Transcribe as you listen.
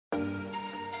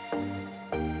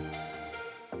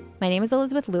My name is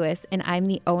Elizabeth Lewis, and I'm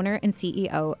the owner and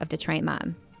CEO of Detroit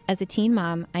Mom. As a teen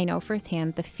mom, I know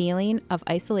firsthand the feeling of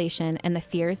isolation and the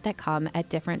fears that come at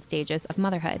different stages of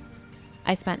motherhood.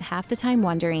 I spent half the time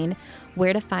wondering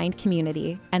where to find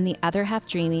community and the other half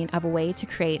dreaming of a way to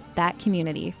create that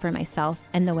community for myself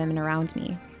and the women around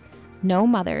me. No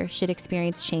mother should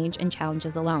experience change and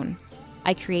challenges alone.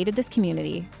 I created this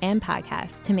community and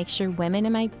podcast to make sure women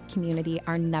in my community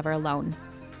are never alone.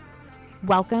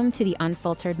 Welcome to the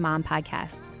Unfiltered Mom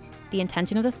Podcast. The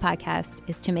intention of this podcast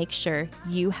is to make sure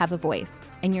you have a voice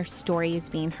and your story is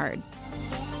being heard.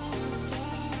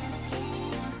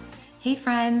 Hey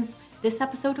friends, this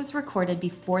episode was recorded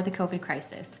before the COVID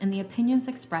crisis, and the opinions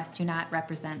expressed do not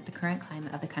represent the current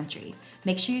climate of the country.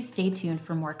 Make sure you stay tuned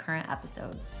for more current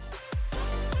episodes.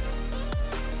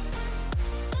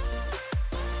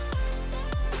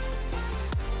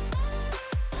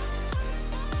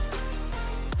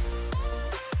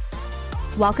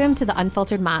 Welcome to the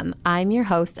Unfiltered Mom. I'm your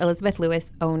host, Elizabeth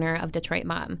Lewis, owner of Detroit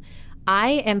Mom.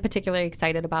 I am particularly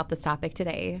excited about this topic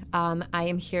today. I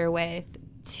am here with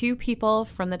two people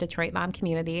from the Detroit Mom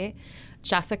community,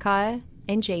 Jessica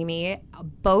and Jamie,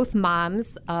 both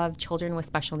moms of children with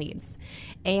special needs.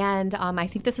 And I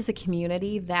think this is a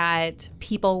community that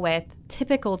people with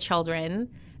typical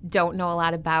children don't know a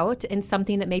lot about, and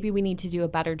something that maybe we need to do a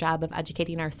better job of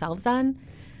educating ourselves on,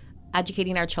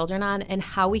 educating our children on, and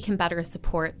how we can better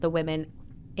support the women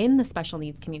in the special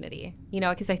needs community. You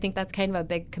know, because I think that's kind of a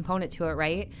big component to it,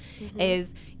 right? Mm-hmm.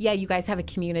 Is, yeah, you guys have a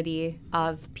community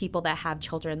of people that have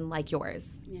children like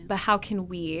yours. Yeah. But how can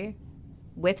we,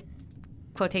 with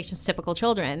quotations, typical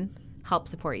children, help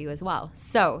support you as well?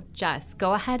 So, Jess,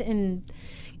 go ahead and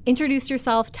introduce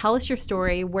yourself. Tell us your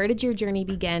story. Where did your journey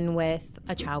begin with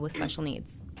a child with special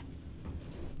needs?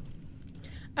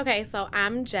 Okay, so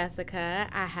I'm Jessica.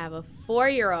 I have a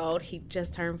 4-year-old. He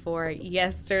just turned 4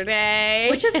 yesterday.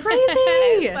 Which is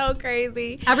crazy. So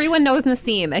crazy. Everyone knows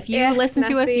Nassim. If you listen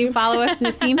to us, you follow us.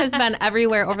 Nassim has been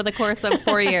everywhere over the course of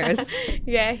 4 years.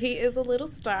 Yeah, he is a little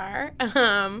star.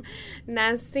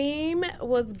 Nassim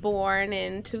was born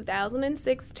in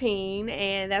 2016,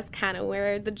 and that's kind of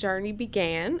where the journey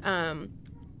began.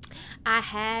 I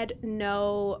had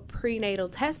no prenatal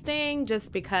testing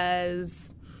just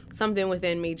because something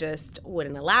within me just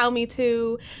wouldn't allow me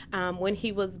to. When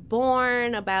he was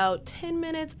born, about 10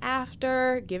 minutes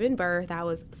after giving birth, I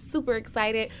was super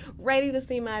excited, ready to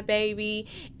see my baby,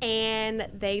 and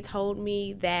they told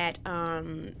me that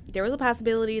there was a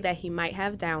possibility that he might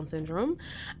have Down syndrome.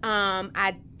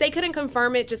 They couldn't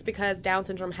confirm it just because Down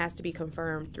syndrome has to be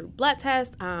confirmed through blood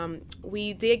tests.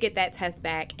 We did get that test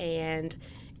back, and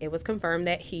it was confirmed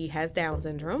that he has Down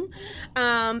syndrome.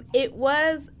 It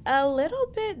was a little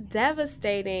bit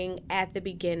devastating at the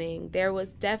beginning. There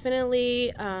was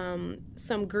definitely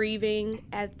some grieving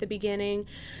at the beginning,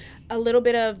 a little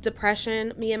bit of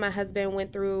depression. Me and my husband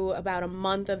went through about a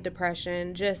month of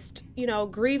depression, just,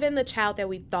 grieving the child that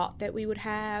we thought that we would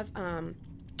have.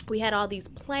 We had all these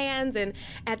plans, and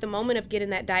at the moment of getting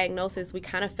that diagnosis, we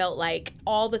kind of felt like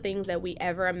all the things that we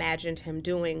ever imagined him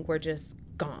doing were just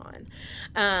gone.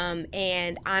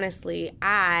 And honestly,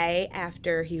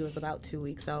 after he was about 2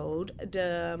 weeks old,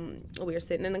 we were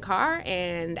sitting in the car,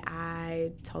 and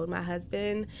I told my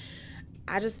husband,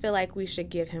 I just feel like we should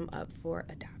give him up for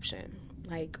adoption.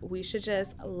 Like, we should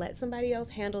just let somebody else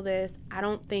handle this. I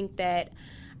don't think that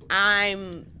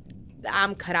I'm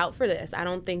cut out for this. I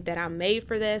don't think that I'm made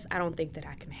for this. I don't think that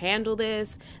I can handle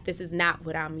this. This is not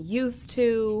what I'm used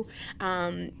to.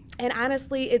 And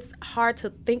honestly, it's hard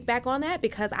to think back on that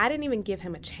because I didn't even give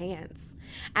him a chance.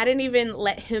 I didn't even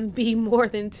let him be more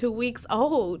than 2 weeks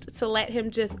old, to let him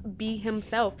just be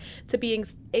himself, to be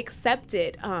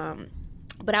accepted.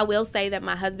 But I will say that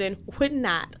my husband would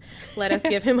not let us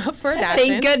give him up for adoption.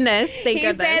 Thank goodness. He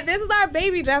said, "This is our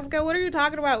baby, Jessica. What are you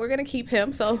talking about? We're going to keep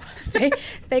him." So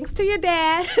thanks to your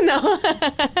dad.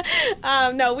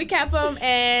 No, we kept him.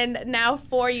 And now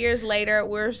 4 years later,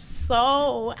 we're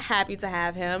so happy to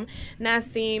have him.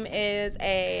 Nassim is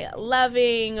a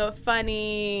loving,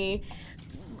 funny,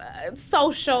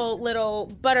 social little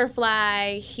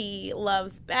butterfly. He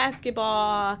loves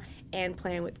basketball and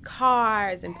playing with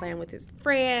cars and playing with his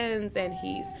friends, and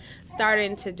he's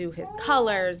starting to do his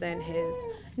colors and his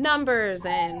numbers,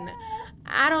 and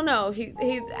I don't know.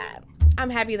 I'm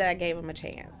happy that I gave him a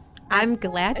chance. I'm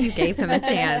glad you gave him a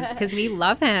chance because we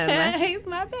love him. He's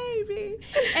my baby.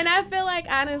 And I feel like,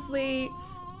 honestly,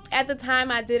 at the time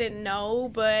I didn't know,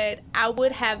 but I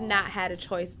would have not had a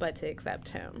choice but to accept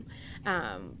him.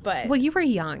 Well, you were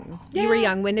young. Yeah. You were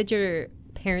young. When did your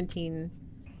parenting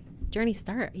journey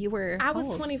start? I was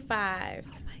 25.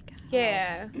 Oh my gosh.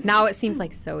 Yeah. Now it seems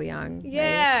like so young.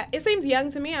 Yeah, it seems young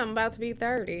to me. I'm about to be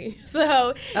 30.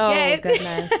 So,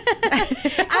 Goodness.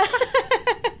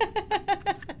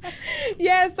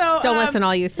 Yeah, so Don't listen,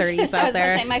 all you 30s out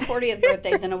there. I was going to say, my 40th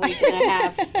birthday's in a week and a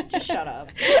half. Just shut up.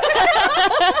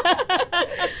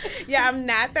 Yeah, I'm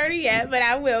not 30 yet, but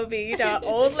I will be. You know,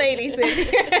 old lady sitting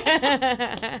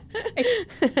here.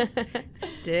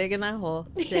 Digging that hole.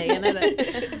 Digging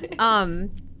it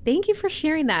in. Thank you for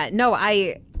sharing that. No,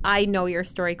 I know your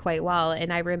story quite well,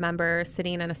 and I remember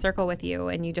sitting in a circle with you,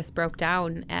 and you just broke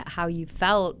down at how you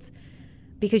felt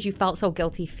because you felt so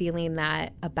guilty feeling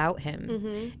that about him.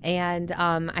 Mm-hmm. And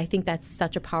I think that's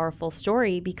such a powerful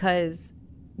story because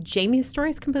Jamie's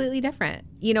story is completely different.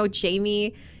 You know,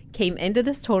 Jamie came into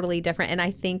this totally different, and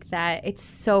I think that it's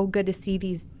so good to see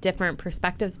these different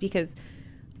perspectives because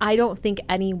I don't think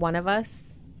any one of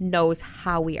us knows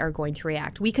how we are going to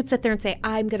react. We could sit there and say,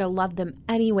 I'm going to love them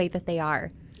any way that they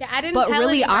are. Yeah, I didn't but tell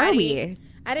really, anybody. are we?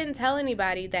 I didn't tell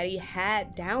anybody that he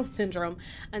had Down syndrome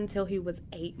until he was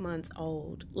 8 months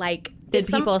old. Like, did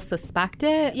people suspect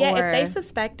it? Yeah, or? If they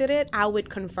suspected it, I would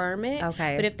confirm it.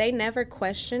 Okay. But if they never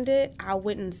questioned it, I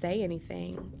wouldn't say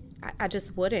anything. I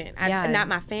just wouldn't. Not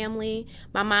my family.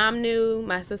 My mom knew,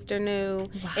 my sister knew,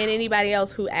 and anybody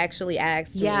else who actually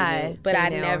asked me knew. But I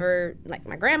never, like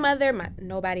my grandmother,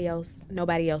 nobody else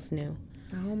knew.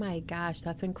 Oh my gosh,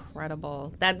 that's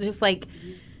incredible. That's just like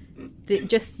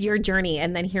just your journey.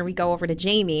 And then here we go over to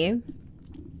Jamie.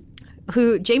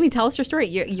 Jamie, tell us your story.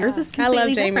 Yours is completely I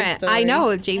love different. Jamie's story. I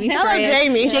know Jamie's story. I love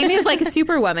Jamie. Jamie is like a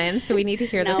superwoman, so we need to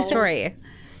hear this story.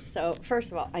 So,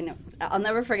 first of all, I know I'll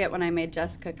never forget when I made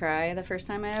Jessica cry the first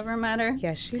time I ever met her.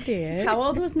 Yes, she did. How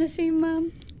old was Nassim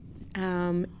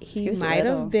then? He might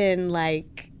have been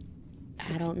like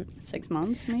 6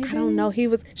 months, maybe. I don't know.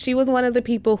 She was one of the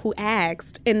people who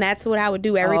asked, and that's what I would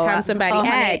do every time somebody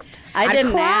asked. I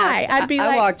didn't cry. ask. I'd be like,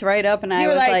 I walked right up and I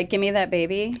was like, "Give me that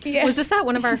baby." Yeah. Was this at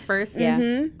one of our first? Yeah.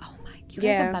 Mm-hmm. Oh my! You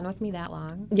guys have been with me that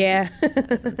long? Yeah.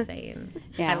 That's insane.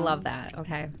 Yeah. I love that.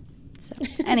 Okay. So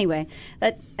anyway,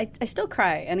 I still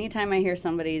cry anytime I hear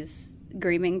somebody's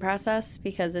grieving process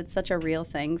because it's such a real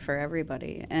thing for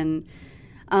everybody. And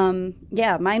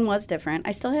mine was different.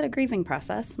 I still had a grieving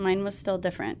process. Mine was still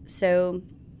different. So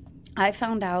I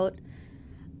found out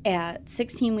at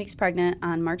 16 weeks pregnant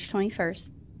on March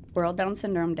 21st, World Down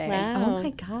Syndrome Day. Wow. Oh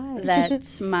my God.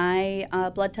 That my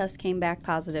blood test came back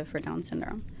positive for Down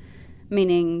syndrome,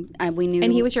 meaning we knew.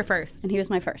 And he was your first. And he was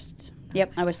my first.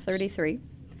 Yep, I was 33.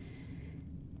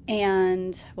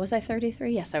 And was I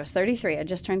 33? Yes, I was 33. I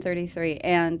just turned 33.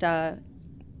 And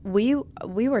we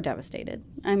were devastated.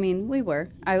 I mean, we were.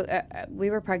 We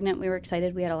were pregnant. We were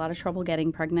excited. We had a lot of trouble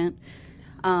getting pregnant.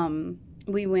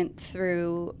 We went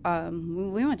through,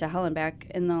 we went to hell and back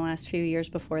in the last few years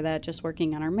before that, just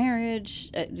working on our marriage,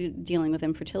 dealing with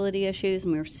infertility issues.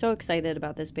 And we were so excited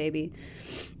about this baby.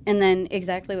 And then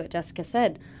exactly what Jessica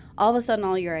said, all of a sudden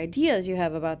all your ideas you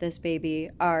have about this baby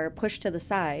are pushed to the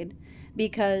side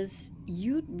because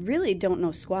you really don't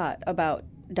know squat about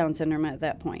Down syndrome at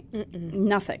that point.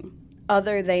 Nothing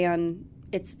other than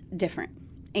it's different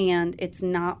and it's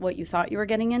not what you thought you were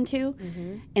getting into.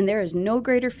 And there is no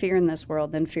greater fear in this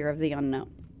world than fear of the unknown.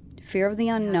 Fear of the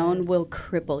unknown will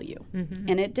cripple you.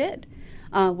 And it did.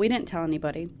 We didn't tell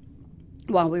anybody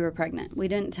while we were pregnant. We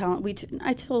didn't tell.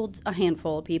 I told a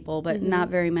handful of people, but not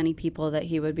very many people that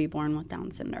he would be born with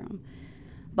Down syndrome.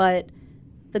 But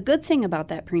the good thing about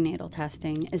that prenatal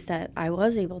testing is that I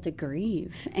was able to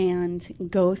grieve and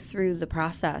go through the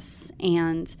process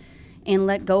and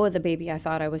let go of the baby I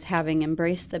thought I was having,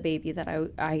 embrace the baby that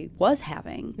I was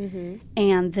having.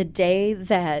 And the day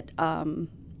that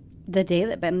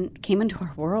Ben came into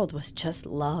our world was just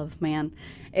love, man.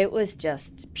 It was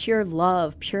just pure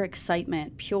love, pure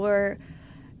excitement, pure.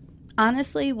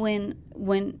 Honestly, when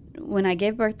I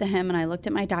gave birth to him and I looked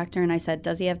at my doctor and I said,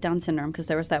 does he have Down syndrome? Because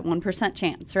there was that 1%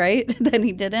 chance, right, that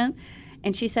he didn't.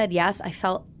 And she said, yes. I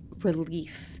felt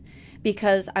relief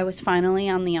because I was finally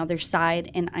on the other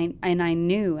side and I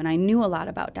knew a lot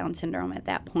about Down syndrome at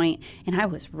that point, and I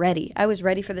was ready. I was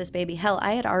ready for this baby. Hell,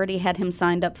 I had already had him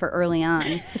signed up for early on.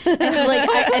 And,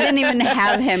 I didn't even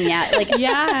have him yet.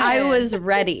 I was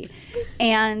ready.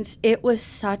 And it was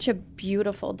such a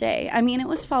beautiful day. I mean, it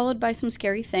was followed by some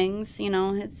scary things,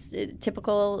 it's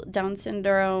typical Down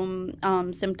syndrome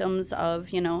symptoms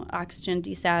of, oxygen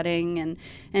desatting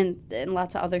and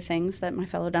lots of other things that my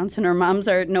fellow Down syndrome moms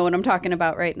know what I'm talking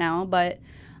about right now. But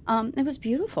it was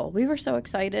beautiful. We were so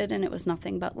excited, and it was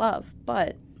nothing but love.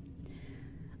 But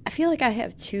I feel like I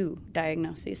have two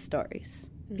diagnosis stories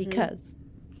because,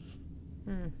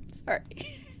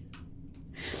 sorry.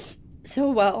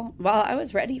 So while I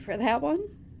was ready for that one,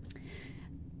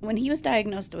 when he was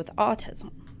diagnosed with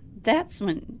autism, that's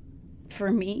when,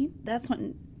 for me, that's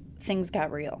when things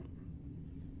got real.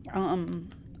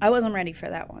 I wasn't ready for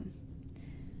that one.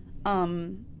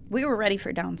 We were ready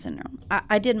for Down syndrome.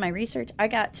 I did my research. I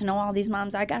got to know all these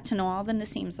moms. I got to know all the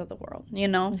Naseems of the world, you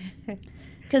know?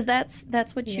 Because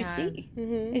that's what you see,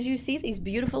 is you see these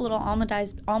beautiful little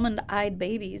almond-eyed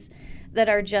babies that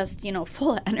are just, you know,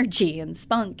 full of energy and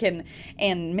spunk and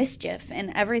mischief and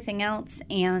everything else.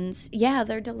 And yeah,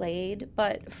 they're delayed,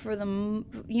 but for the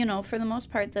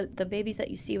most part, the babies that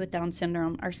you see with Down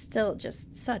syndrome are still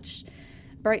just such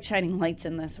bright shining lights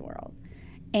in this world.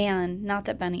 And not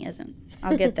that Benny isn't.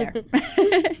 I'll get there.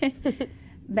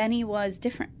 Benny was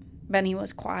different. Benny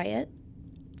was quiet.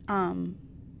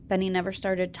 Benny never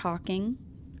started talking.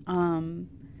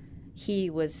 He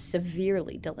was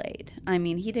severely delayed. I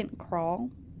mean, he didn't crawl.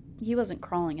 He wasn't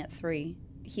crawling at 3.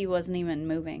 He wasn't even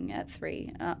moving at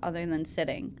 3, other than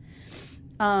sitting.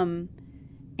 And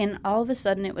all of a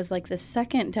sudden, it was like the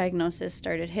second diagnosis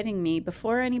started hitting me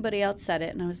before anybody else said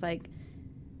it, and I was like,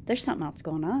 there's something else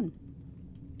going on.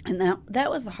 And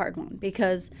that was the hard one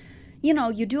because, you know,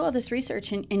 you do all this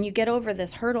research and you get over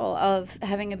this hurdle of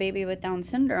having a baby with Down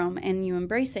syndrome and you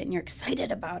embrace it and you're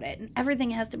excited about it and everything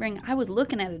it has to bring. I was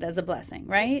looking at it as a blessing,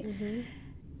 right? Mm-hmm.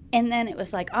 And then it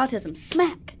was like autism,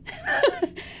 smack.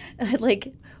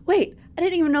 Like, wait, I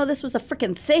didn't even know this was a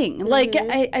freaking thing.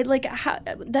 Mm-hmm. Like,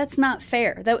 that's not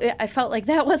fair. I felt like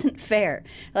that wasn't fair.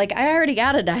 Like, I already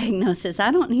got a diagnosis. I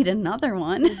don't need another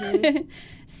one. Mm-hmm.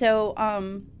 So,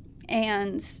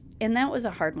 and that was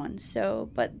a hard one. So,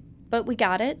 but we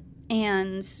got it,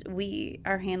 and we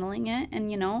are handling it. And,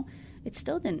 you know, it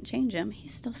still didn't change him.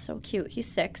 He's still so cute. He's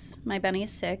 6. My Benny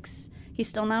is 6. He's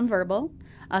still nonverbal.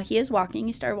 He is walking.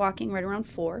 He started walking right around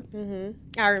 4. Mm-hmm.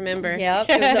 I remember. Yep.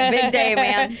 It was a big day,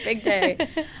 man. Big day.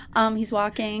 He's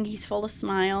walking. He's full of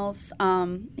smiles.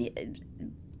 But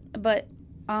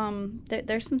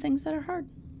there's some things that are hard,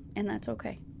 and that's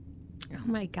okay. Oh,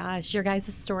 my gosh. Your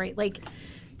guys' story, like,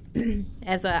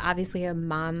 as obviously a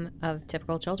mom of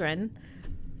typical children,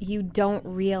 you don't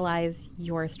realize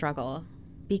your struggle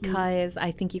because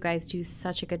I think you guys do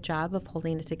such a good job of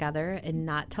holding it together and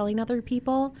not telling other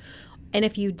people. And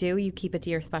if you do, you keep it to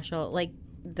your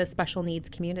the special needs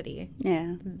community.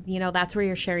 Yeah. You know, that's where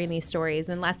you're sharing these stories.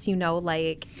 Unless you know,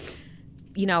 like,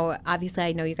 you know, obviously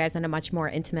I know you guys on a much more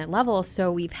intimate level.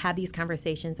 So we've had these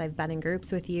conversations. I've been in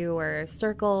groups with you or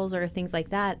circles or things like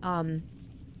that.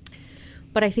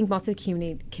 But I think most of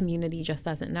the community just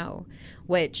doesn't know,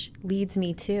 which leads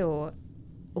me to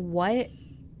what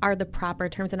are the proper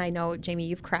terms? And I know, Jamie,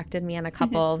 you've corrected me on a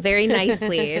couple very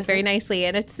nicely.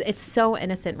 And it's so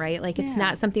innocent, right? Like, it's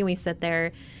not something we sit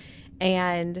there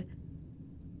and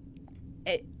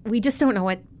we just don't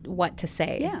know what to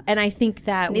say. Yeah. And I think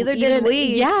that neither did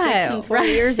we 6 and 4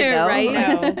 years ago. Right.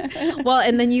 No. Well,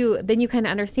 and then you kind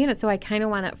of understand it. So I kind of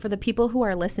want to, for the people who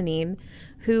are listening,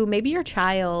 who maybe your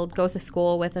child goes to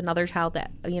school with another child that,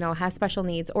 you know, has special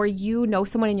needs, or you know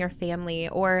someone in your family,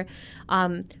 or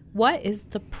what is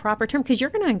the proper term? Because you're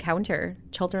going to encounter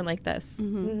children like this.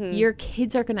 Mm-hmm. Mm-hmm. Your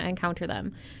kids are going to encounter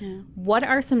them. Yeah. What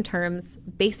are some terms,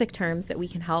 basic terms, that we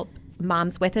can help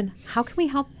moms with, and how can we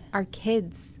help our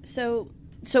kids? So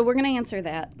we're going to answer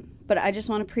that, but I just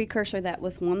want to precursor that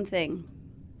with one thing.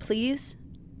 Please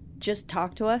just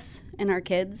talk to us and our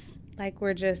kids. Like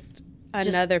we're just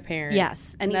another parent.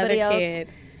 Yes. Anybody else. Kid.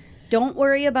 Don't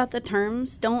worry about the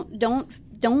terms. Don't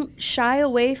shy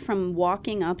away from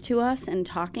walking up to us and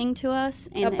talking to us.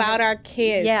 And about our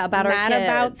kids. Yeah, about our kids. Not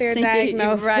about their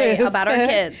diagnosis. Right, about our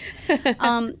kids.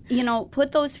 You know,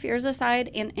 put those fears aside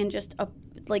and just,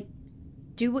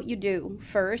 do what you do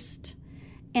first.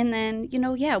 And then, you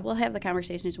know, we'll have the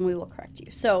conversations and we will correct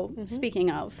you. So, speaking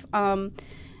of,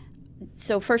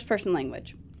 first-person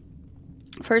language.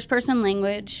 First-person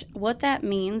language, what that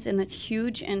means, and that's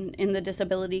huge in the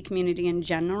disability community in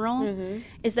general,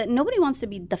 is that nobody wants to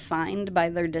be defined by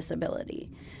their disability.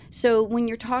 So when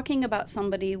you're talking about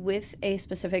somebody with a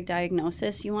specific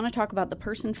diagnosis, you want to talk about the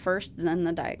person first, then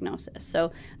the diagnosis.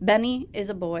 So Benny is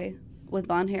a boy with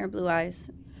blonde hair, blue eyes,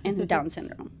 and Down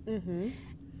syndrome. Mm-hmm.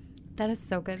 That is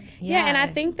so good. Yeah, and I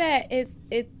think that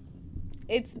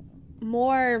it's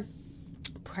more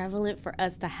prevalent for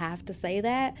us to have to say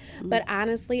that. Mm-hmm. But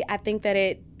honestly, I think that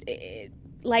it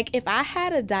like if I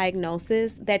had a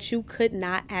diagnosis that you could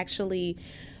not actually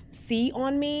see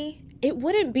on me, it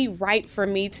wouldn't be right for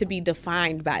me to be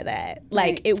defined by that.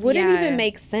 Like, it wouldn't even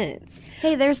make sense.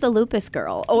 Hey, there's the lupus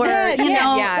girl. Or, right.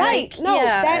 No,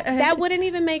 that wouldn't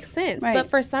even make sense. Right. But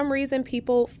for some reason,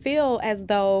 people feel as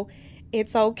though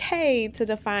it's okay to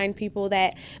define people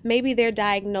that maybe their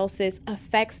diagnosis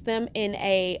affects them in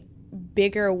a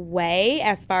bigger way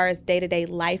as far as day-to-day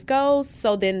life goes,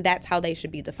 so then that's how they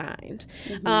should be defined.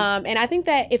 And I think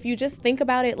that if you just think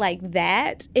about it like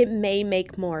that, it may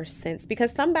make more sense,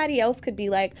 because somebody else could be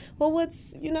like, well,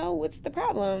 what's the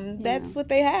problem? That's what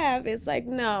they have. It's like,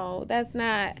 no, that's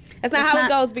not how it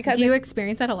goes. Because do you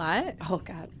experience that a lot? Oh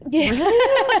God. Yeah.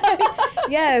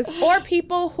 Yes. Or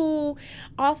people who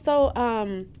also,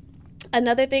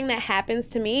 another thing that happens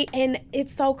to me, and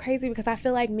it's so crazy because I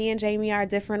feel like me and Jamie are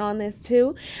different on this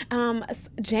too.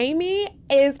 Jamie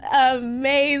is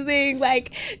amazing.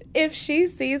 Like, if she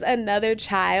sees another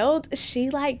child, she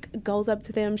like goes up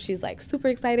to them. She's like super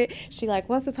excited. She like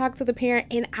wants to talk to the parent,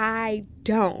 and I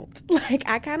don't. Like,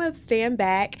 I kind of stand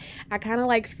back. I kind of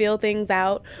like feel things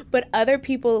out. But other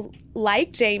people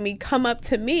like Jamie come up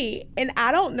to me, and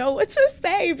I don't know what to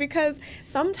say, because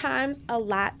sometimes a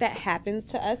lot that happens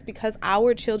to us because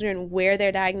our children wear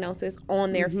their diagnosis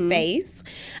on their face.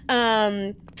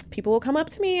 People will come up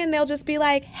to me and they'll just be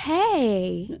like,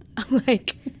 hey. I'm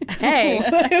like, hey.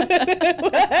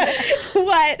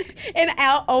 What? And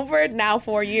over now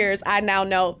 4 years, I now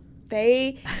know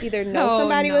they either know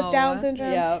somebody with Down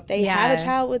syndrome, they have a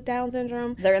child with Down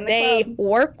syndrome, they're in the club.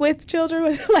 Work with children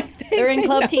with they're in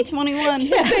Club T21.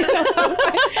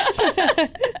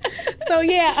 So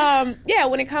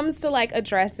when it comes to like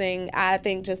addressing, I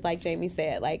think just like Jamie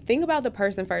said, like, think about the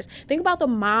person first. Think about the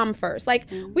mom first.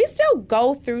 Like, we still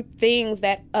go through things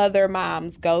that other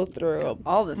moms go through.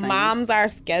 All the things. Moms are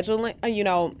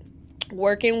scheduling,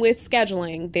 working with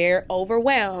scheduling. They're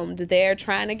overwhelmed. They're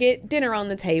trying to get dinner on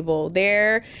the table.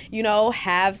 They're,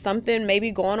 have something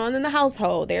maybe going on in the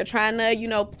household. They're trying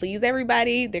to, please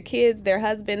everybody, their kids, their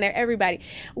husband, their everybody.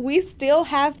 We still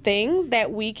have things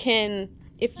that we can,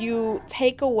 if you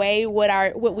take away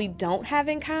what we don't have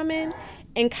in common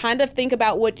and kind of think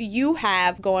about what you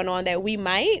have going on that we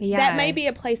might, that may be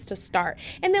a place to start.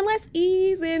 And then let's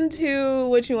ease into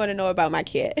what you want to know about my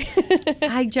kid.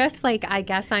 I guess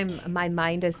my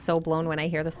mind is so blown when I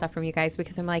hear this stuff from you guys,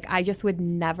 because I'm like, I just would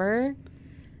never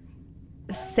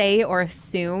say or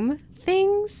assume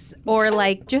things, or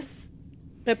like just.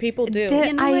 But people do.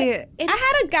 I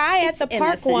had a guy at the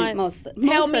park once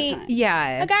tell me.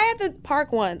 Yeah. A guy at the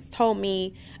park once told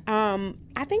me,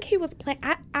 I think he was playing.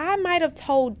 I might have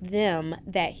told them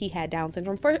that he had Down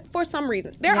syndrome for some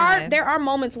reason. There are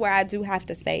moments where I do have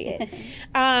to say it.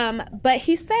 But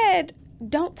he said,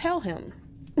 "Don't tell him."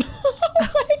 I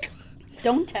was like,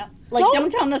 don't tell him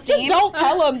the same. Just don't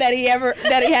tell him that he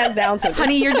has Down syndrome.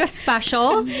 Honey, you're just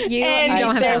special. You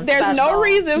don't have there's no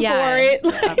reason for it.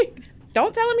 Like,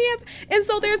 don't tell him he has. And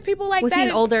so there's people like was that.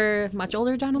 Was he an much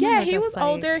older gentleman? Yeah, he was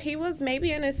older. He was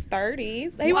maybe in his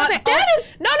 30s. He wasn't.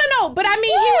 No. But I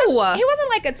mean, he wasn't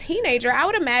like a teenager. I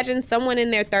would imagine someone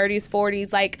in their 30s,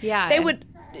 40s, like it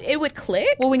would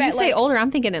click. Well, when you say older,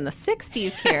 I'm thinking in the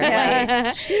 60s here.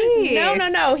 Like,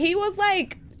 geez. No. He was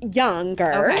like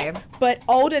younger, but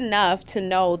old enough to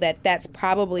know that that's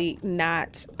probably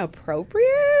not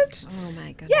appropriate. Oh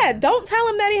my goodness. Yeah, don't tell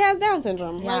him that he has Down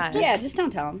syndrome. Yes. Just don't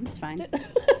tell him. It's fine.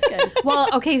 It's good. Well,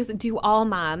 okay, so do all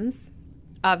moms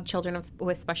of children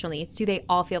with special needs, do they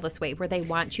all feel this way, where they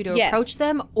want you to approach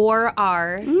them, or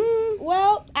are...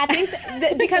 Well, I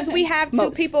think because we have two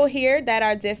people here that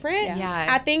are different,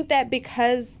 I think that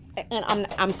because... And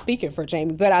I'm speaking for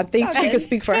Jamie, but I think she could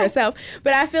speak for herself.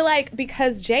 But I feel like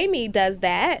because Jamie does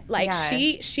that, like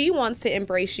she wants to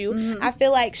embrace you, I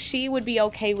feel like she would be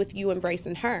okay with you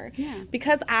embracing her. Yeah.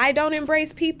 Because I don't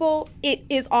embrace people, it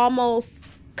is almost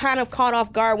kind of caught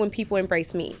off guard when people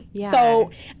embrace me. Yeah.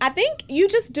 So I think you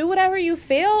just do whatever you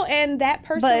feel, and that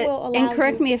person will allow you. And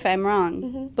correct me if I'm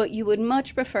wrong, but you would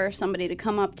much prefer somebody to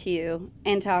come up to you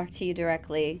and talk to you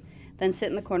directly than sit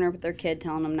in the corner with their kid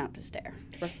telling them not to stare.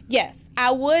 Yes, I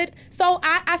would. So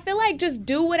I feel like just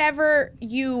do whatever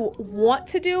you want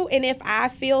to do. And if I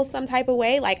feel some type of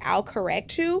way, like, I'll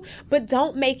correct you, but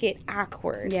don't make it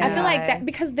awkward. Yeah. I feel like that,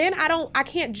 because then I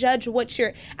can't judge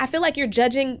I feel like you're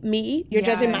judging me. You're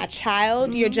judging my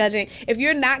child. You're judging. If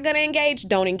you're not going to engage,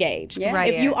 don't engage. Yeah.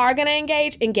 Right. If you are going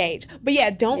to engage.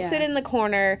 But don't sit in the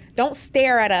corner. Don't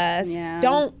stare at us. Yeah.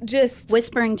 Don't just.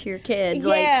 Whispering to your kid.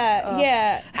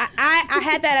 Yeah. I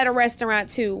had that at a restaurant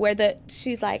too, where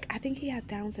she's like, I think he has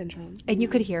Down syndrome. And you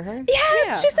could hear her?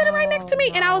 Yes, she's sitting right next to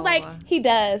me. And I was like, he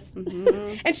does.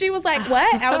 And she was like,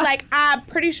 what? I was like, I'm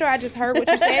pretty sure I just heard what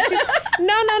you said. She's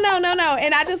no.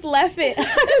 And I just left it.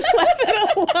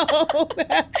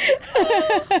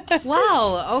 Alone.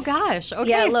 Wow. Oh, gosh. Okay,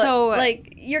 yeah, look, so.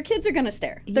 Like, your kids are going to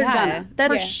stare. They're gonna.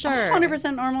 That's for sure.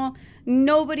 100% normal.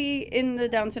 Nobody in the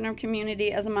Down syndrome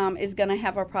community as a mom is going to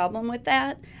have a problem with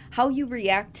that. How you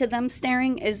react to them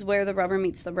staring is where the rubber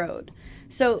meets the road.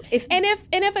 So if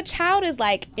a child is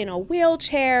like in a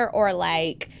wheelchair or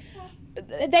like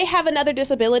they have another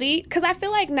disability, because I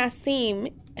feel like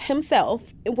Nassim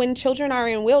himself, when children are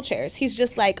in wheelchairs, he's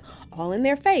just like all in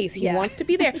their face. He wants to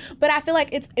be there. But I feel like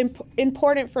it's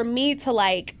important for me to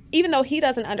like, even though he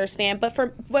doesn't understand, but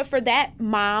for that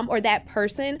mom or that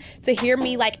person to hear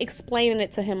me like explaining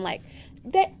it to him, like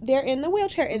that they're in the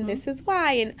wheelchair and this is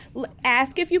why, and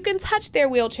ask if you can touch their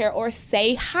wheelchair or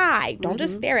say hi. Don't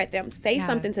just stare at them. Say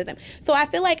something to them. So I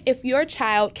feel like if your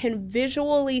child can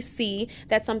visually see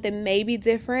that something may be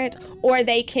different, or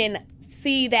they can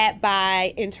see that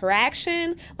by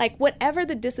interaction, like whatever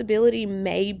the disability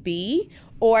may be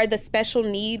or the special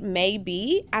need may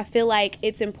be, I feel like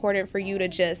it's important for you to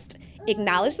just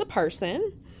acknowledge the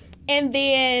person. And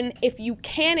then if you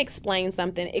can explain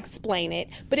something, explain it.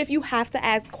 But if you have to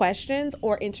ask questions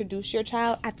or introduce your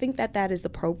child, I think that is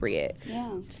appropriate.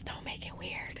 Yeah. Just don't make it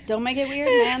weird. Don't make it weird,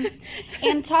 man.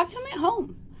 And talk to them at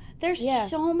home. There's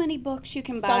so many books you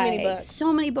can buy.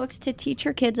 So many books to teach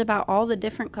your kids about all the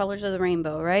different colors of the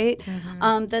rainbow, right?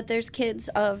 That there's kids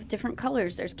of different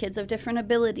colors. There's kids of different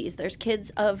abilities. There's kids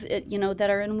of, that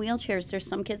are in wheelchairs. There's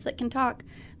some kids that can talk.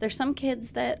 There's some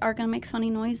kids that are going to make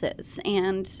funny noises.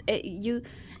 And you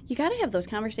got to have those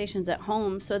conversations at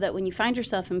home so that when you find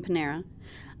yourself in Panera,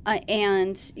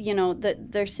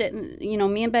 that they're sitting,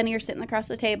 me and Benny are sitting across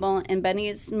the table and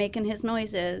Benny's making his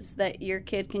noises, that your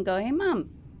kid can go, hey,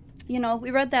 Mom,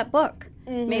 we read that book.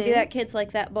 Maybe that kid's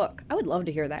like that book. I would love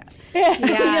to hear that.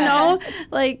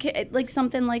 Like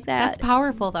something like that. That's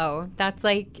powerful, though. That's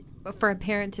like for a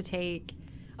parent to take,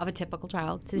 of a typical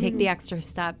child, to take the extra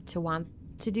step to want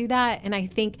to do that. And I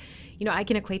think, I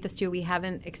can equate this to, we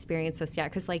haven't experienced this yet,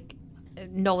 because like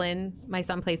Nolan, my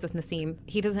son, plays with Nassim.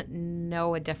 He doesn't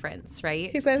know a difference, right?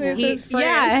 He says he's his friend.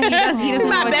 Yeah, he doesn't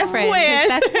know a difference. His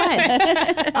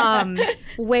best friend.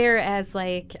 Whereas,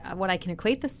 like, what I can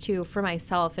equate this to for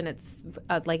myself, and it's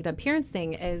like an appearance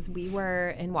thing, is we were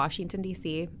in Washington,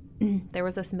 D.C. There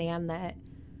was this man that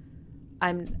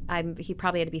he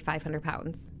probably had to be 500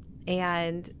 pounds.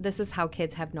 And this is how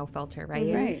kids have no filter,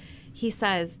 right? Right. He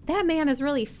says, that man is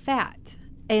really fat.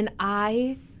 And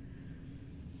I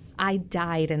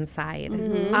died inside.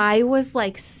 I was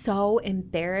like so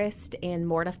embarrassed and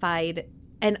mortified.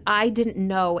 And I didn't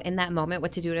know in that moment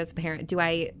what to do as a parent. Do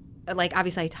I, like,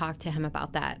 obviously I talked to him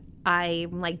about that.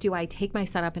 I'm like, do I take my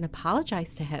son up and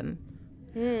apologize to him?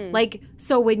 Like,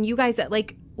 so when you guys,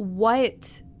 like,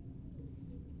 what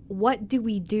do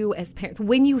we do as parents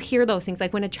when you hear those things?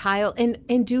 Like when a child,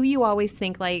 and do you always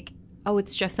think like, oh,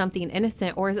 it's just something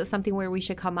innocent? Or is it something where we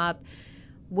should come up?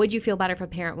 Would you feel better if a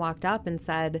parent walked up and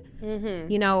said,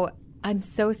 I'm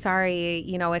so sorry,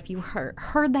 if you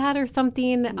heard that or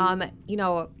something,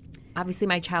 obviously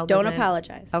my child Don't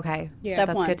apologize. Okay. Yeah. Step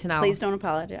That's one. good to know. Please don't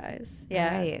apologize.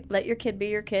 Yeah. Right. Let your kid be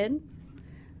your kid.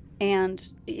 And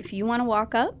if you want to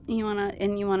walk up and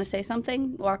you want to say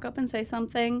something, walk up and say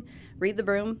something. Read the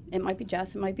room. It might be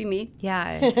Jess. It might be me.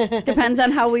 Yeah. Depends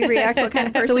on how we react, what kind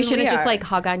of person So we shouldn't are. just like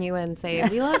hug on you and say,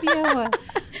 we love you.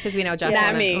 Because we know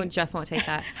Jess won't take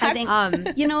that. I think,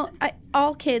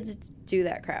 all kids do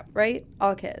that crap, right?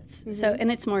 All kids. So,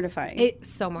 and it's mortifying. It's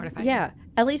so mortifying. Yeah.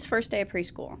 Ellie's first day of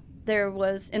preschool.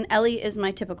 And Ellie is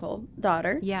my typical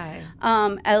daughter. Yeah.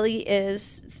 Ellie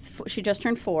she just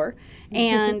turned 4.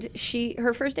 And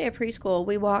her first day of preschool,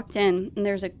 we walked in, and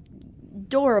there's a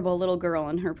adorable little girl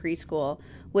in her preschool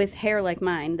with hair like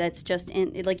mine that's just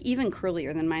even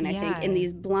curlier than mine, I think, and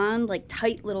these blonde, like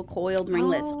tight little coiled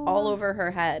ringlets all over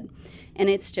her head. And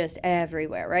it's just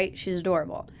everywhere, right? She's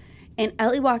adorable. And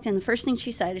Ellie walked in. The first thing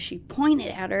she said is she pointed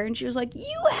at her and she was like,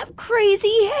 "You have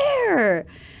crazy hair."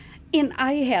 And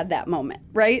I had that moment,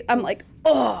 right? I'm like,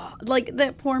 oh, like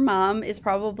that poor mom is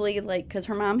probably like, because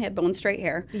her mom had bone straight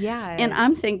hair. Yeah. And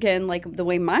I'm thinking like the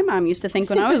way my mom used to think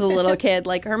when I was a little kid,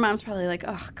 like her mom's probably like,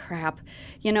 oh, crap,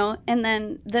 And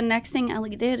then the next thing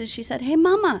Ellie did is she said, "Hey,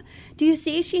 Mama, do you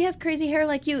see she has crazy hair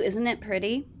like you? Isn't it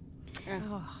pretty?"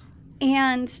 Oh.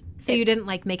 And so you didn't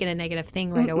like make it a negative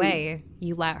thing right away.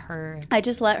 You let her. I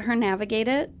just let her navigate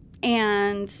it.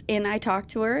 And I talked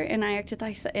to her, and I acted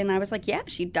like, and I was like, yeah,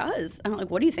 she does. I'm like,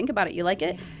 what do you think about it? You like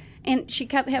it? And she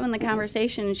kept having the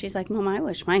conversation, and she's like, Mom, I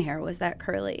wish my hair was that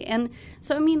curly. And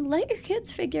so, I mean, let your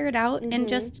kids figure it out and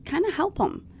just kind of help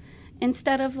them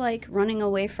instead of like running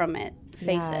away from it.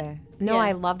 Face it. No,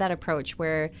 I love that approach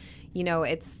where,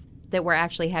 it's that we're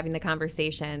actually having the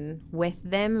conversation with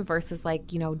them versus like,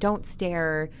 don't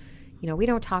stare, we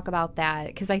don't talk about that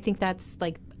because I think that's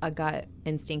like a gut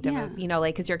instinct of,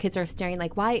 like, because your kids are staring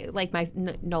like, why, like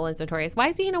Nolan's notorious. Why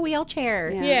is he in a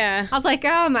wheelchair? Yeah. I was like,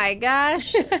 oh my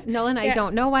gosh, Nolan, I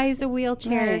don't know why he's a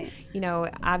wheelchair.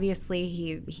 Right. Obviously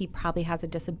he probably has a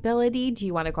disability. Do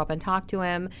you want to go up and talk to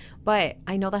him? But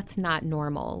I know that's not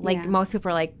normal. Like most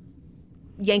people are like,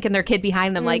 yanking their kid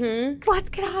behind them like,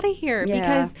 let's get out of here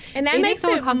because and that makes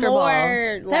so it uncomfortable.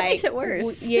 More like, that makes it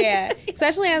worse.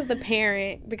 Especially as the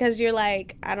parent, because you're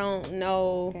like, I don't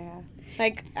know.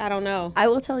 Like, I don't know. I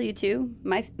will tell you too,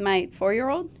 my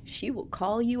 4-year-old, she will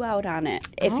call you out on it.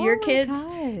 If your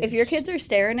kids are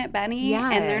staring at Benny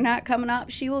and they're not coming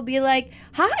up, she will be like,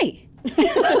 hi.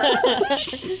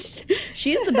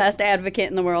 She's the best advocate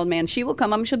in the world, man. She will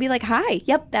come up and she'll be like, hi,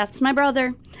 yep, that's my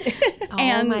brother.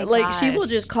 And like she will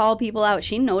just call people out.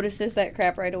 She notices that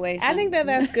crap right away. So. I think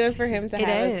that's good for him to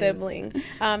have a sibling.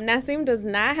 Nasim does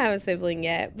not have a sibling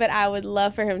yet, but I would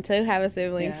love for him to have a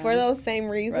sibling for those same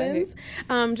reasons.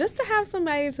 Right. Just to have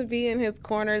somebody to be in his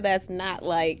corner that's not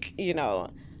like,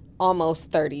 almost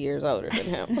 30 years older than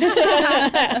him.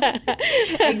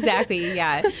 Exactly,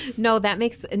 yeah.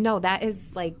 That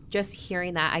is like just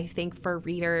hearing that, I think for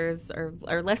readers or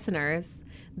listeners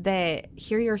that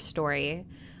hear your story,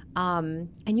 and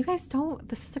you guys don't,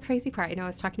 this is the crazy part. I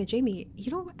was talking to Jamie, you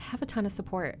don't have a ton of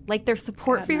support. Like there's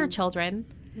support for your children.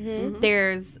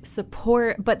 There's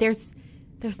support, but there's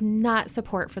not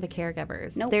support for the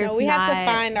caregivers. Nope. We have to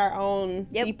find our own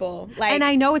people. Like, and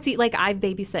I know it's like I've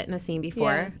babysat in a scene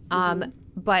before,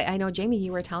 but I know, Jamie,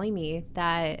 you were telling me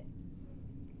that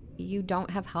you don't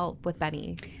have help with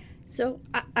Benny. So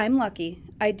I'm lucky.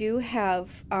 I do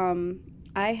have,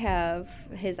 I have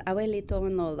his abuelito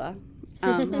and Lola,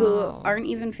 who aren't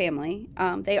even family.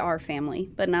 They are family,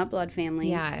 but not blood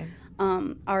family. Yeah.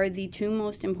 Are the two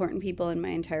most important people in my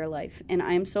entire life. And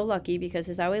I am so lucky because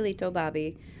his abuelito,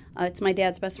 Bobby, it's my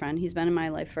dad's best friend. He's been in my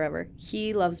life forever.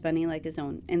 He loves Benny like his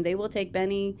own. And they will take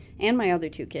Benny and my other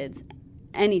two kids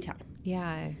anytime.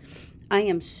 Yeah. I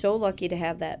am so lucky to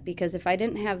have that because if I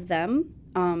didn't have them,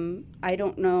 I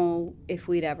don't know if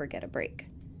we'd ever get a break.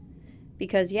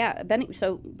 Because,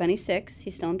 Benny's 6.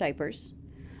 He's still in diapers.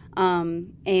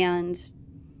 And...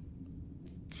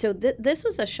 So this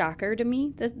was a shocker to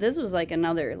me. This was like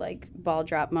another like ball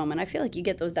drop moment. I feel like you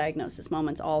get those diagnosis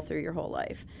moments all through your whole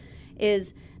life.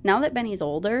 Is now that Benny's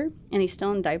older and he's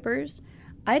still in diapers,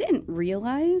 I didn't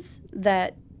realize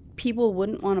that people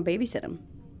wouldn't want to babysit him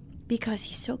because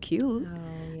he's so cute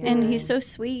and he's so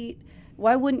sweet.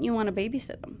 Why wouldn't you want to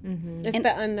babysit him? Mm-hmm. It's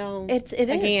the unknown. It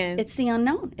is. It's the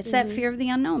unknown. It's that fear of the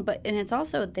unknown. And it's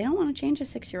also they don't want to change a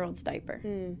 6-year-old's diaper.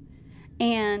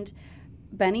 And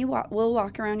Benny will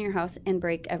walk around your house and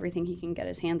break everything he can get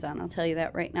his hands on. I'll tell you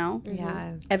that right now.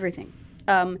 Yeah. Everything.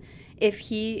 If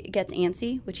he gets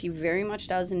antsy, which he very much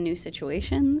does in new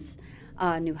situations,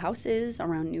 new houses,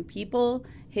 around new people,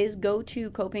 his go-to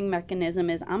coping mechanism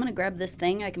is, I'm going to grab this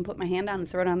thing I can put my hand on and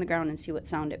throw it on the ground and see what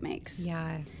sound it makes.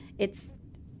 Yeah. It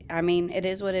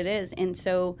is what it is. And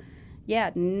so...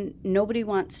 nobody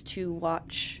wants to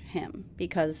watch him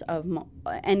because of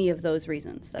any of those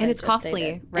reasons. And it's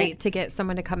costly, right, to get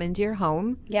someone to come into your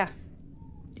home. Yeah.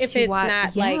 If it's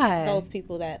not like those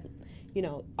people that,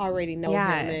 already know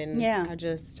him and are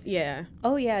just,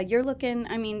 Oh, yeah. You're looking,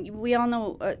 we all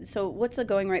know. So what's the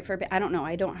going rate for, I don't know.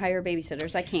 I don't hire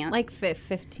babysitters. I can't. Like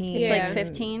 15. It's like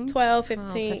 15? 12,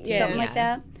 15. Something like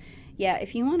that. Yeah.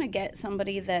 If you want to get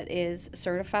somebody that is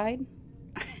certified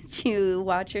to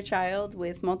watch your child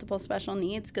with multiple special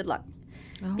needs, good luck.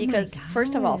 Because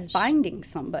first of all, finding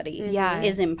somebody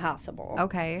is impossible.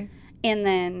 Okay. And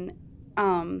then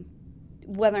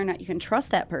whether or not you can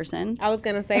trust that person. I was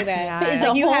going to say that. Is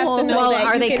like you have to know that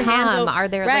are you they can calm? handle, Are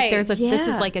there right. like this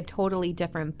is like a totally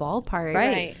different ballpark.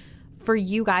 Right. For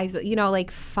you guys, like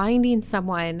finding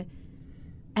someone,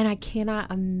 and I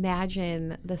cannot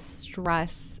imagine the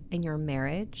stress in your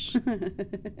marriage,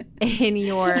 in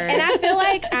your... And I feel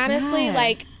like, honestly,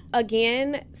 like,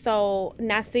 again, so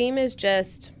Nasim is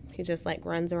he just like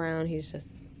runs around. He's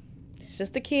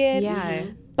just a kid. Yeah.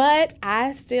 But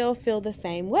I still feel the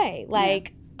same way.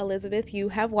 Like, Elizabeth, you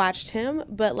have watched him,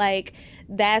 but like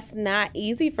that's not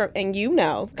easy and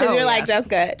because you're like,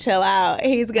 Jessica, chill out.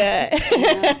 He's good.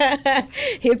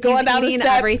 He's going down the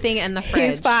steps. Everything in the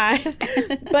fridge. He's fine.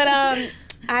 But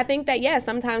I think that,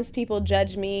 sometimes people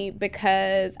judge me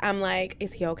because I'm like,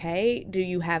 is he okay? Do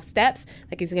you have steps?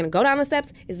 Like, is he going to go down the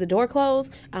steps? Is the door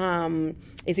closed?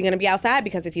 Is he going to be outside?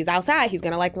 Because if he's outside, he's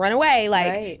going to, like, run away.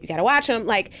 Like, you got to watch him.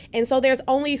 Like, and so there's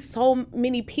only so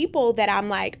many people that I'm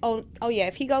like, oh yeah,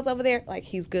 if he goes over there, like,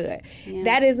 he's good. Yeah.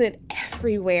 That isn't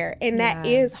everywhere. And that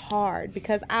is hard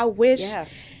because I wish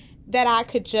that I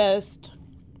could just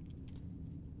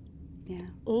Yeah.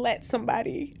 let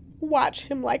somebody watch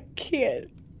him like a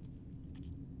kid.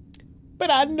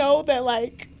 But I know that,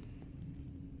 like,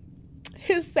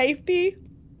 his safety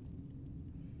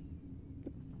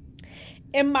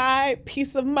and my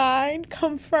peace of mind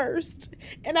come first.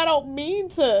 And I don't mean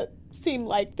to seem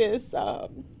like this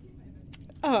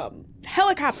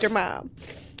helicopter mom.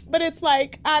 But it's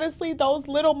like, honestly, those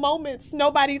little moments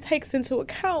nobody takes into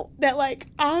account. That, like,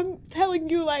 I'm telling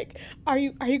you, like, are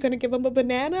you gonna give him a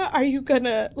banana? Are you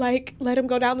gonna, like, let him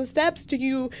go down the steps? Are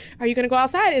you gonna go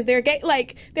outside? Is there a gate?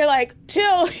 Like, they're like, chill,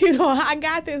 I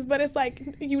got this. But it's like,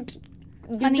 you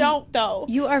Honey, don't, though.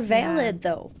 You are valid,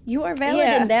 though. You are valid,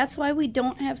 Yeah. and that's why we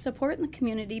don't have support in the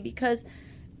community, because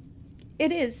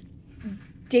it is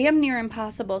damn near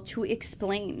impossible to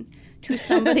explain to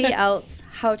somebody else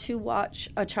how to watch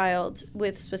a child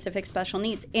with specific special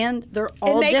needs, and they're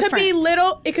all and they different.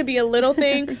 it could be a little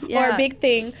thing or Yeah. a big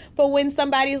thing. But when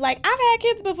somebody's like, I've had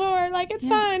kids before, like, it's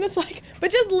fine. It's like,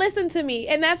 but just listen to me.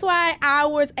 And that's why I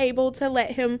was able to let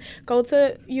him go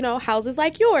to, houses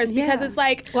like yours, because Yeah. it's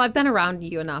like, Well, I've been around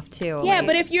you enough too. yeah, like-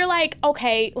 but if you're like,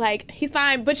 okay, like, he's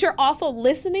fine, but you're also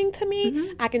listening to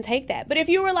me, I can take that. But if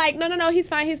you were like, no, he's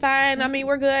fine. I mean,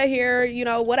 we're good here,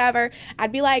 whatever,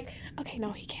 I'd be like, okay,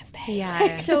 no, he can't stay.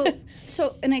 yeah.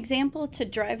 So an example to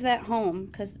drive that home,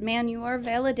 because, man, you are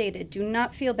validated. Do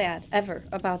not feel bad ever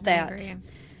about that. agree.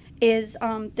 Is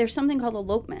there's something called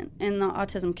elopement in the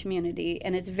autism community,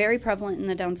 and it's very prevalent in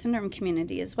the Down syndrome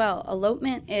community as well.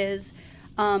 Elopement is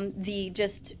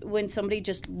when somebody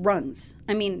just runs.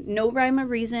 I mean, no rhyme or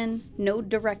reason, no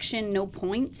direction, no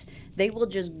point. They will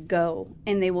just go,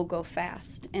 and they will go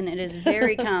fast, and it is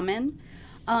very common.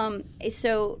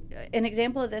 So an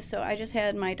example of this, so I just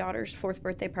had my daughter's 4th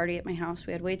birthday party at my house.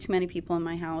 We had way too many people in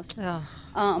my house.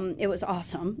 Ugh. It was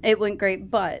awesome. It went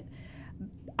great, but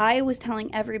I was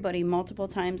telling everybody multiple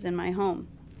times in my home,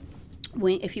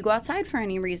 if you go outside for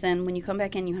any reason, when you come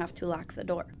back in, you have to lock the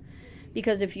door.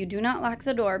 Because if you do not lock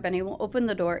the door, Benny will open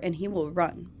the door and he will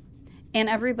run. And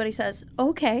everybody says,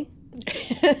 okay.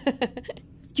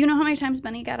 Do you know how many times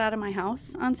Benny got out of my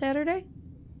house on Saturday?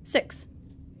 6.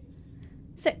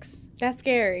 That's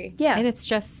scary. Yeah. And it's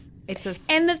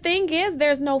And the thing is,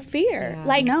 there's no fear. Yeah.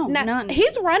 Like, No, none.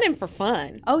 He's running for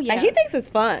fun. Oh, yeah. Like, he thinks it's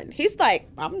fun. He's like,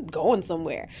 I'm going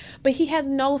somewhere. But he has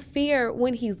no fear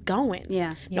when he's going.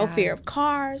 Yeah. No Yeah. fear of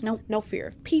cars. Nope. No fear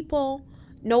of people.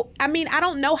 No, I mean, I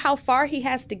don't know how far he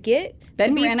has to get to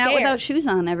Benny be ran out scared. without shoes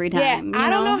on every time. Yeah, you I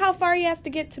don't know how far he has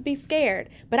to get to be scared,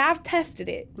 but I've tested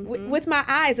it with my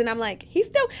eyes, and I'm like, he's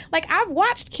still, like, I've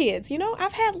watched kids,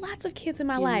 I've had lots of kids in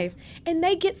my life, and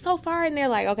they get so far, and they're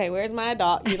like, okay, where's my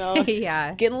adult,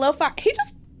 Yeah. getting a little far. We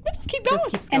just keep going. Just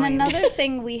keeps And going. another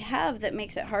thing we have that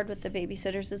makes it hard with the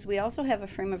babysitters is we also have a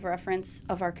frame of reference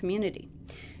of our community.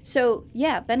 So,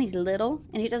 yeah, Benny's little,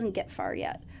 and he doesn't get far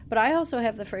yet. But I also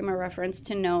have the frame of reference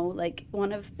to know, like,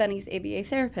 one of Benny's ABA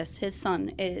therapists, his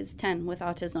son is 10 with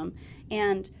autism,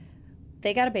 and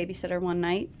they got a babysitter one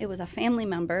night. It was a family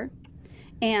member,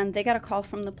 and they got a call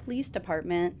from the police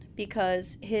department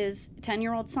because his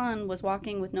 10-year-old son was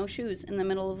walking with no shoes in the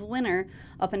middle of the winter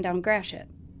up and down Gratiot.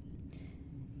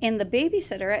 And the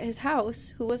babysitter at his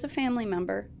house, who was a family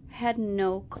member, had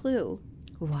no clue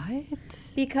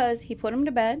What? because he put him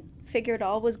to bed, figured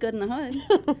all was good in the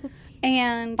hood,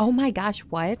 and Oh my gosh,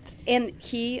 what? and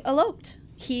he eloped.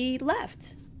 He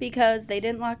left because they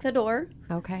didn't lock the door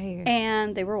Okay.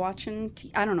 and they were watching.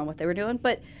 I don't know what they were doing,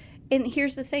 but. And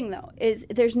here's the thing, though, is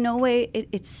there's no way.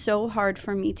 It's so hard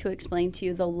for me to explain to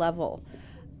you the level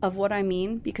of what I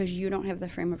mean because you don't have the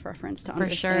frame of reference to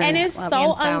understand. sure. And that it's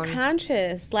level. so And sound.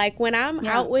 unconscious. Like, when I'm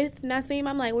Yeah. out with Nasim,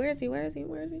 I'm like, where is he?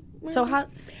 So how?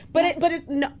 But it's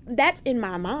no, that's in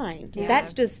my mind. Yeah.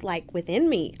 That's just, like, within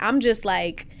me. I'm just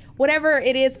like, whatever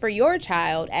it is for your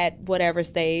child at whatever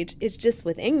stage, it's just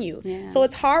within you. Yeah. So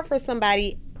it's hard for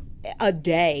somebody a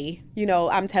day,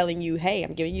 I'm telling you, hey,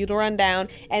 I'm giving you the rundown,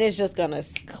 and it's just gonna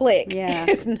click. Yeah.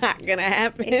 It's not gonna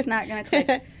happen. It's not going to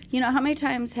click. You know, how many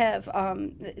times have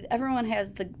everyone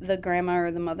has the grandma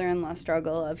or the mother-in-law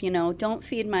struggle of, don't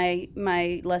feed my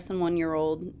less than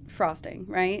 1-year-old frosting,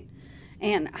 right?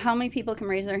 And how many people can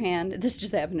raise their hand? This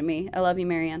just happened to me. I love you,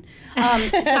 Marianne.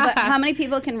 But how many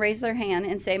people can raise their hand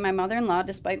and say, my mother-in-law,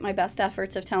 despite my best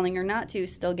efforts of telling her not to,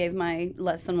 still gave my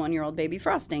less than 1-year-old baby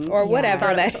frosting? Or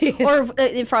whatever that is. Or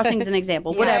frosting's an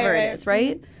example, whatever right. it is,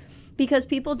 right? Because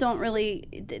people don't really,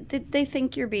 they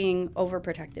think you're being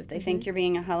overprotective. They think you're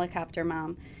being a helicopter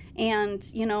mom. And,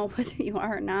 whether you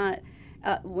are or not,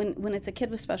 when it's a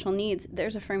kid with special needs,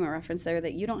 there's a frame of reference there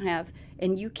that you don't have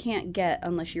and you can't get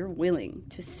unless you're willing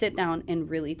to sit down and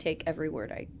really take every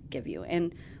word I give you.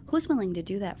 And who's willing to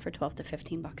do that for $12 to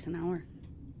 $15 an hour?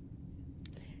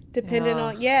 Depending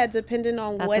on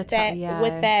That's what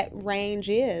yeah. that range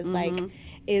is. Like,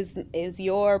 is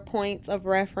your points of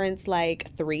reference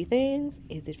like 3 things?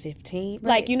 Is it 15?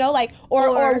 Like,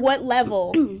 or what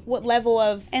level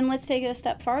of. And let's take it a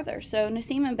step farther. So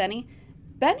Nasim and Benny,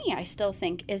 I still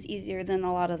think is easier than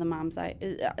a lot of the moms a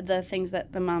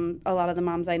lot of the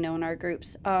moms I know in our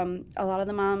groups. A lot of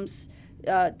the moms,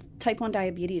 type 1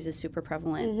 diabetes is super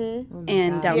prevalent,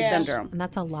 and Down syndrome. And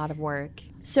that's a lot of work.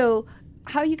 So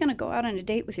how are you going to go out on a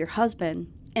date with your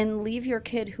husband and leave your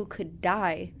kid who could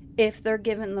die if they're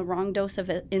given the wrong dose of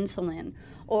insulin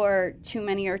or too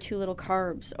many or too little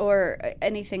carbs or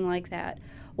anything like that?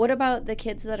 What about the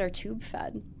kids that are tube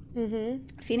fed?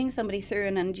 Feeding somebody through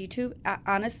an NG tube,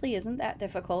 honestly, isn't that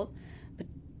difficult. But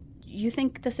you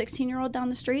think the 16-year-old down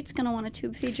the street's going to want to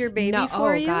tube feed your baby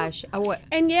for you? Oh, gosh.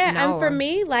 And for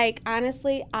me, like,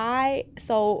 honestly, I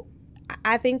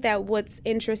think that what's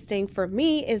interesting for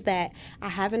me is that I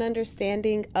have an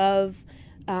understanding of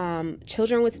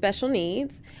children with special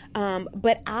needs,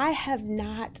 but I have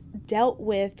not dealt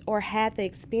with or had the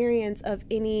experience of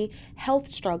any health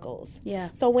struggles. Yeah.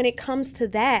 So when it comes to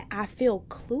that, I feel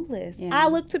clueless. Yeah. I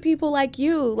look to people like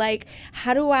you, like,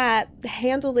 how do I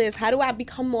handle this? How do I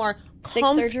become more 6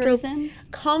 surgeries in?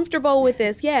 comfortable with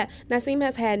this? Yeah. Nasim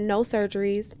has had no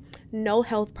surgeries, no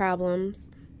health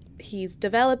problems. He's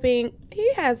developing,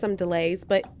 he has some delays,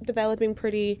 but developing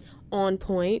pretty on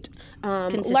point.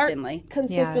 Consistently.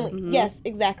 Consistently. Yes,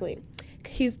 exactly.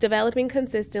 He's developing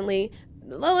consistently.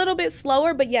 A little bit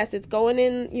slower, but yes, it's going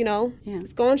in,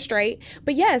 it's going straight.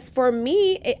 But yes, for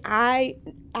me, I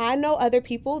know other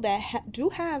people that do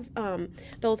have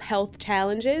those health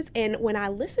challenges. And when I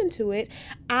listen to it,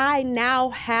 I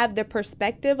now have the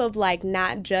perspective of like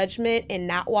not judgment and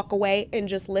not walk away and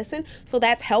just listen. So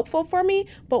that's helpful for me.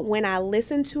 But when I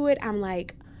listen to it, I'm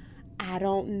like, I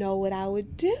don't know what I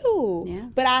would do. Yeah.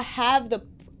 But I have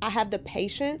the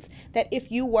patience that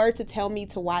if you were to tell me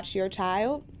to watch your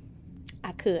child,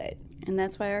 I could. And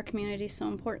that's why our community is so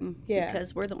important. Yeah.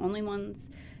 Because we're the only ones,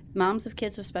 moms of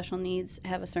kids with special needs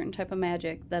have a certain type of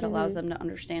magic that allows them to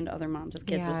understand other moms of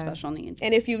kids with special needs.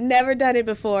 And if you've never done it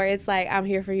before, it's like, I'm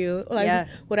here for you. Like,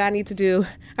 what do I need to do?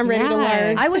 I'm ready to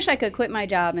learn. I wish I could quit my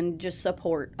job and just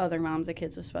support other moms of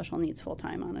kids with special needs full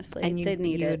time, honestly. And they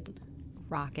need it.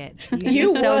 Rock it.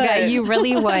 You so would. good. You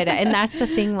really would. And that's the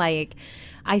thing, like,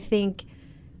 I think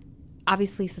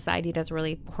obviously society does a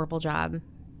really horrible job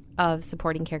of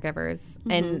supporting caregivers.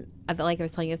 And like I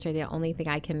was telling you yesterday, the only thing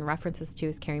I can reference this to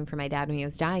is caring for my dad when he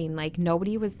was dying. Like,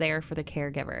 nobody was there for the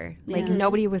caregiver. Like,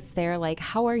 nobody was there like,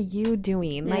 how are you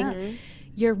doing? Like,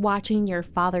 you're watching your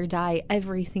father die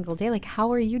every single day. Like,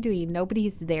 how are you doing?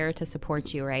 Nobody's there to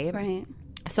support you, right? Right.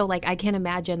 So, like, I can't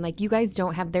imagine, like, you guys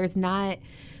don't have, there's not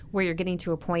where you're getting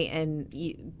to a point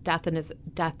and death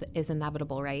is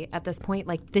inevitable, right? At this point,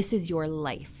 like, this is your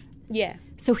life. Yeah.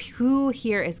 So who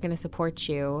here is going to support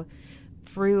you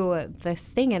through this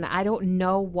thing? And I don't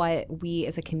know what we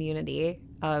as a community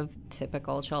of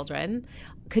typical children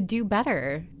could do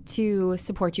better to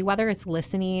support you, whether it's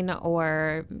listening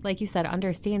or, like you said,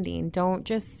 understanding. Don't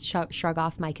just shrug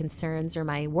off my concerns or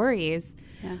my worries.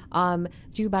 Yeah.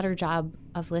 Do a better job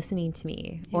of listening to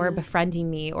me or befriending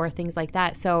me or things like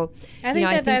that. So I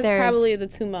think that's probably the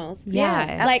two most.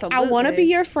 Yeah. Like, I want to be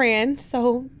your friend,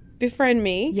 so befriend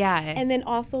me. Yeah. And then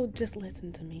also just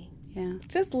listen to me. Yeah.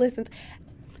 Just listen.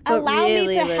 But allow really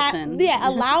me to listen.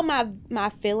 allow my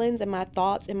feelings and my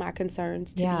thoughts and my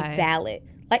concerns to be valid.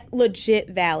 Like, legit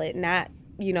valid, not,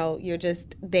 you're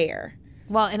just there.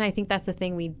 Well, and I think that's the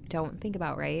thing we don't think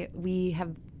about, right? We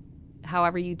have,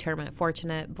 however you term it,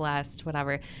 fortunate, blessed,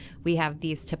 whatever, we have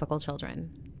these typical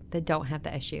children that don't have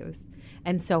the issues.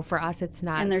 And so for us, it's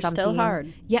not and they're something, still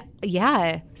hard.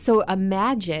 Yeah. So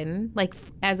imagine, like,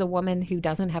 as a woman who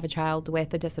doesn't have a child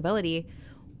with a disability,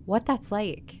 what that's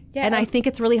like. Yeah. And I think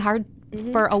it's really hard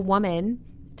for a woman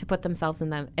to put themselves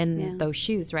in those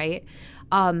shoes, right?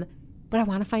 But I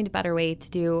want to find a better way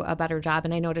to do a better job.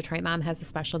 And I know Detroit Mom has a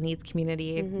special needs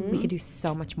community we could do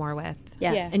so much more with.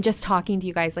 Yes. And just talking to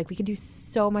you guys, like, we could do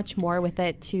so much more with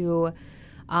it to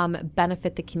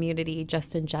benefit the community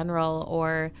just in general.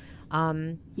 Or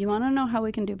you want to know how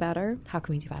we can do better? How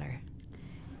can we do better?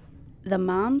 The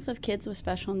moms of kids with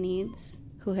special needs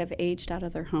who have aged out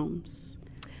of their homes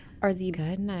are the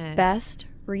best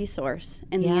resource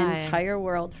in the entire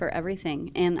world for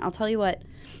everything. And I'll tell you what,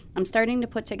 I'm starting to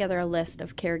put together a list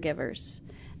of caregivers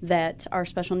that our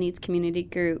special needs community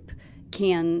group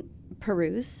can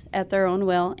peruse at their own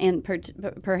will and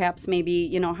perhaps maybe,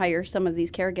 you know, hire some of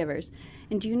these caregivers.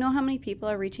 And do you know how many people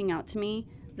are reaching out to me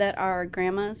that are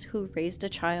grandmas who raised a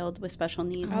child with special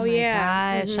needs? Oh,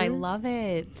 yeah. Gosh, I love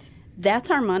it.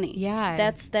 That's our money.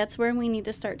 Yeah. That's where we need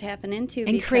to start tapping into.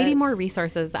 And creating more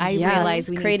resources. I realize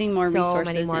we creating need more so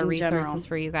resources many more in resources general.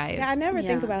 for you guys. Yeah, I never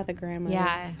think about the grandmas.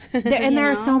 Yeah. And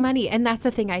there are so many. And that's the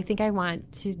thing I think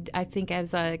I think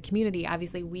as a community,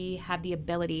 obviously we have the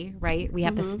ability, right? We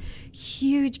have this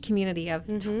huge community of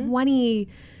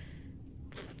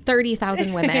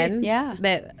 30,000 women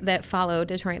that follow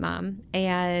Detroit Mom.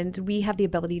 And we have the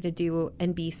ability to do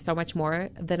and be so much more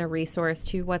than a resource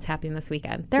to what's happening this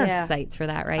weekend. There are sites for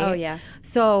that, right? Oh, yeah.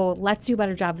 So let's do a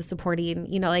better job of supporting,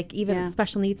 you know, like even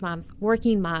special needs moms,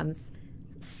 working moms,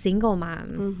 single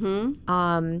moms,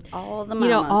 all the mamas. you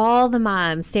know, all the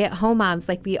moms, stay-at-home moms.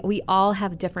 Like we all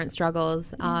have different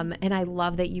struggles, and I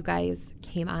love that you guys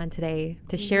came on today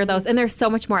to share those. And there's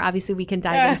so much more, obviously, we can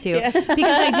dive into because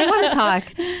I do want to talk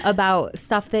about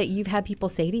stuff that you've had people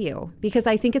say to you, because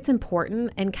I think it's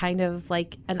important and kind of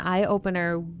like an eye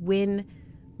opener when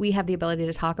we have the ability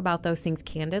to talk about those things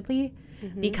candidly,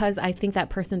 because I think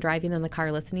that person driving in the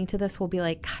car listening to this will be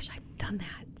like, "Gosh, I've done that."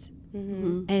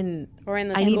 And or in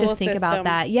the I need to think about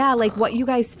that. Yeah, like what you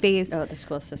guys face the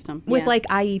school system with like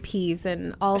IEPs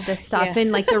and all of this stuff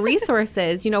and like the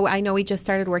resources. You know, I know we just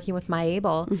started working with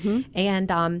MyAble,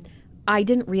 and I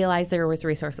didn't realize there was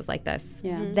resources like this.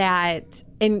 That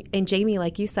and Jamie,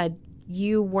 like you said,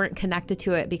 you weren't connected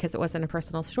to it because it wasn't a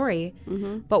personal story.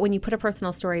 But when you put a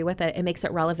personal story with it, it makes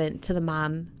it relevant to the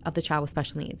mom of the child with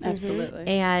special needs. Absolutely.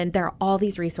 And there are all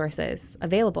these resources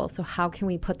available. So how can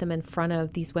we put them in front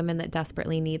of these women that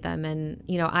desperately need them? And,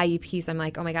 you know, IEPs, I'm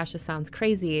like, oh my gosh, this sounds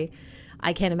crazy.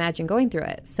 I can't imagine going through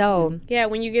it. So yeah,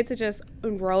 when you get to just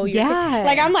enroll your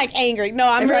like I'm like angry. No,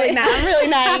 I'm Right. really not. I'm really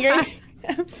not angry.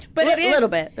 But it is a little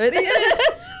bit. But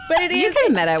it is. you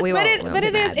can admit it. We won't. But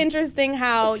it is interesting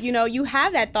how, you know, you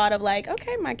have that thought of like,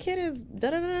 okay, my kid is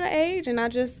da-da-da-da age, and I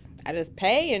just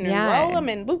pay and enroll them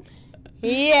and boop.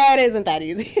 Yeah, it isn't that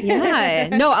easy. Yeah.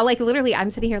 No, like literally,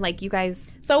 I'm sitting here like you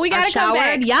guys. So we gotta come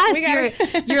back.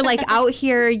 Yes, you're like out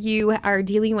here. You are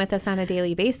dealing with us on a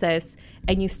daily basis,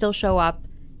 and you still show up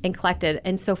and collected.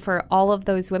 And so for all of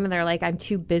those women, they're like, I'm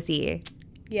too busy.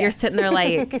 Yeah. You're sitting there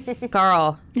like,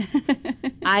 girl,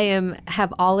 I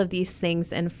have all of these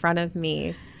things in front of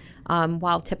me.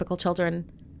 While typical children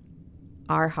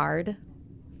are hard,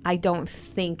 I don't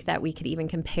think that we could even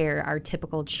compare our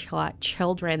typical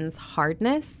children's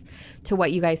hardness to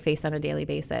what you guys face on a daily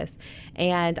basis.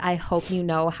 And I hope you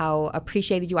know how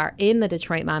appreciated you are in the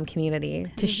Detroit Mom community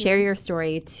to share your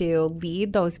story, to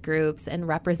lead those groups and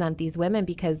represent these women,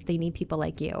 because they need people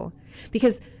like you.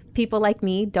 Because people like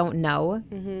me don't know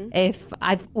if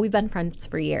we've been friends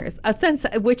for years,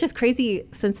 which is crazy,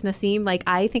 since Nasim, like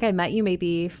I think I met you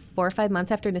maybe 4 or 5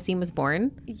 months after Nasim was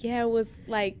born. Yeah, it was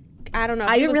like, I don't know.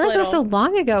 I didn't realize it was so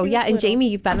long ago. Yeah, and little. Jamie,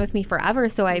 you've been with me forever,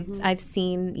 so I've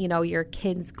seen, you know, your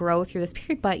kids grow through this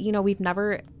period. But you know,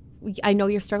 I know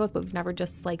your struggles, but we've never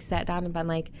just like sat down and been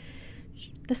like,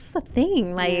 this is a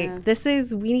thing. Like this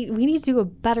is we need to do a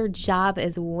better job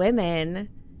as women.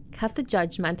 Cut the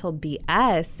judgmental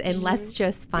BS and let's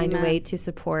just find a way to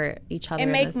support each other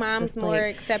and make moms more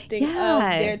accepting of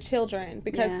their children,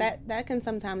 because that can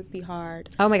sometimes be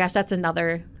hard. Oh my gosh, that's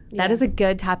another. That is a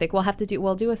good topic.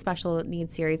 We'll do a special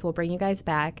needs series. We'll bring you guys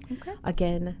back. Okay.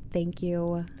 Again, thank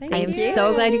you. I am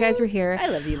so glad you guys were here. I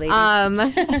love you,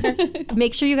 ladies.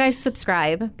 Make sure you guys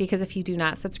subscribe, because if you do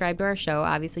not subscribe to our show,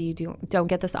 obviously you don't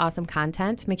get this awesome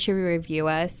content. Make sure you review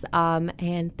us.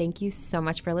 And thank you so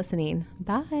much for listening.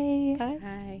 Bye.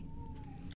 Bye.